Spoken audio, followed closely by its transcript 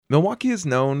Milwaukee is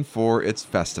known for its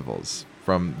festivals,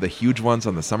 from the huge ones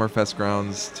on the Summerfest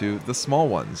grounds to the small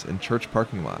ones in church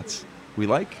parking lots. We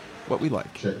like what we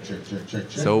like. Check.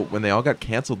 So when they all got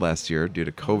canceled last year due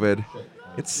to COVID,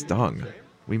 it stung.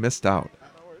 We missed out.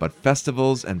 But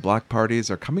festivals and block parties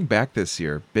are coming back this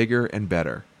year, bigger and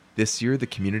better. This year, the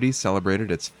community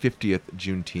celebrated its 50th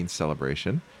Juneteenth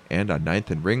celebration, and on 9th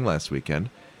and Ring last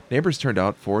weekend, neighbors turned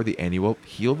out for the annual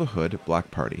Heal the Hood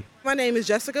block party. My name is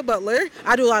Jessica Butler.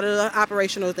 I do a lot of the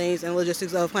operational things and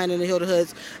logistics of planning the Heal the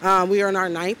Hoods. We are in our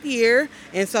 9th year,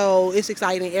 and so it's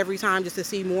exciting every time just to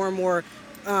see more and more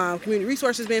community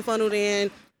resources being funneled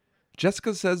in.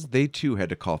 Jessica says they too had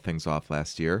to call things off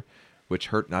last year, which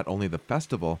hurt not only the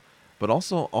festival, but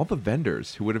also all the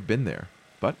vendors who would have been there.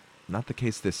 But not the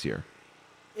case this year.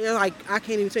 I can't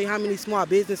even tell you how many small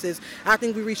businesses. I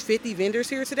think we reached 50 vendors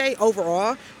here today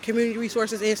overall, community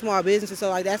resources and small businesses.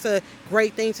 So that's a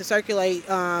great thing to circulate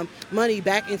money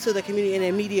back into the community in an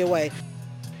immediate way.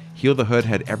 Heal the Hood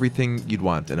had everything you'd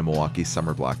want in a Milwaukee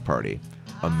summer block party.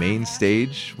 A main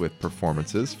stage with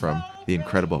performances from the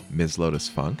incredible Ms. Lotus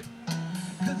Funk,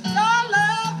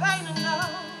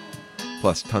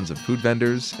 plus tons of food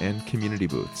vendors and community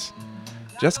booths.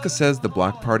 Jessica says the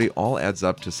block party all adds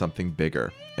up to something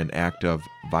bigger, an act of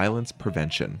violence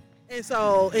prevention. And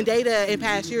so, and data in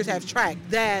past years have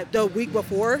tracked that the week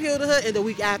before Heal the Hood and the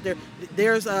week after,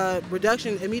 there's a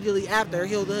reduction immediately after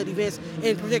Heal the Hood events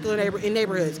in particular in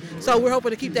neighborhoods. So we're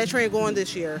hoping to keep that trend going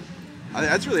this year.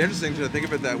 That's really interesting to think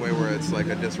of it that way, where it's like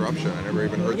a disruption. I never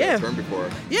even heard that term before.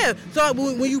 Yeah. So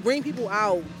when you bring people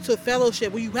out to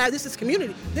fellowship, when you have this is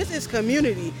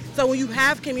community. So when you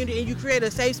have community and you create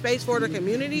a safe space for the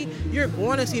community, you're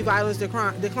going to see violence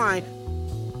decline.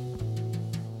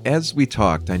 As we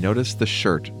talked, I noticed the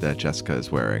shirt that Jessica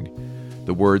is wearing.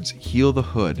 The words "Heal the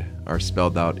Hood" are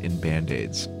spelled out in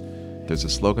Band-Aids. There's a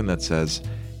slogan that says,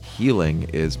 "Healing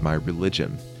is my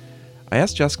religion." I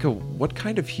asked Jessica what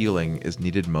kind of healing is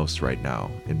needed most right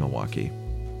now in Milwaukee.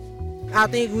 I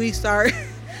think we start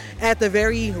at the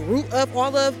very root of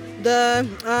all of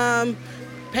the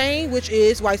pain, which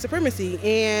is white supremacy.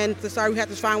 And to start, we have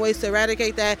to find ways to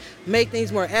eradicate that, make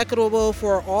things more equitable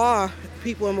for all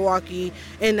people in Milwaukee,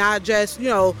 and not just,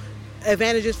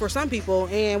 advantages for some people.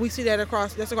 And we see that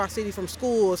across the city, from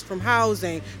schools, from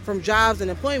housing, from jobs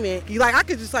and employment. I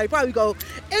could just probably go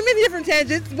in many different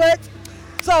tangents, but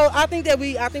so I think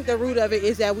the root of it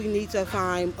is that we need to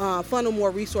funnel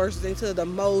more resources into the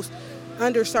most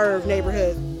underserved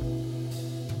neighborhoods.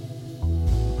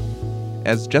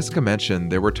 As Jessica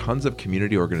mentioned, there were tons of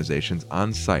community organizations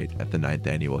on site at the 9th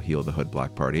annual Heal the Hood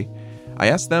block party. I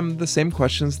asked them the same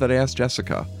questions that I asked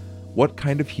Jessica. What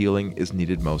kind of healing is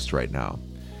needed most right now?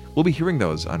 We'll be hearing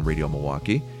those on Radio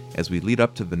Milwaukee as we lead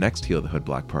up to the next Heal the Hood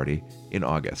block party in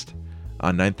August.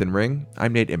 On 9th and Ring,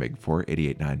 I'm Nate Immig for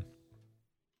 88.9.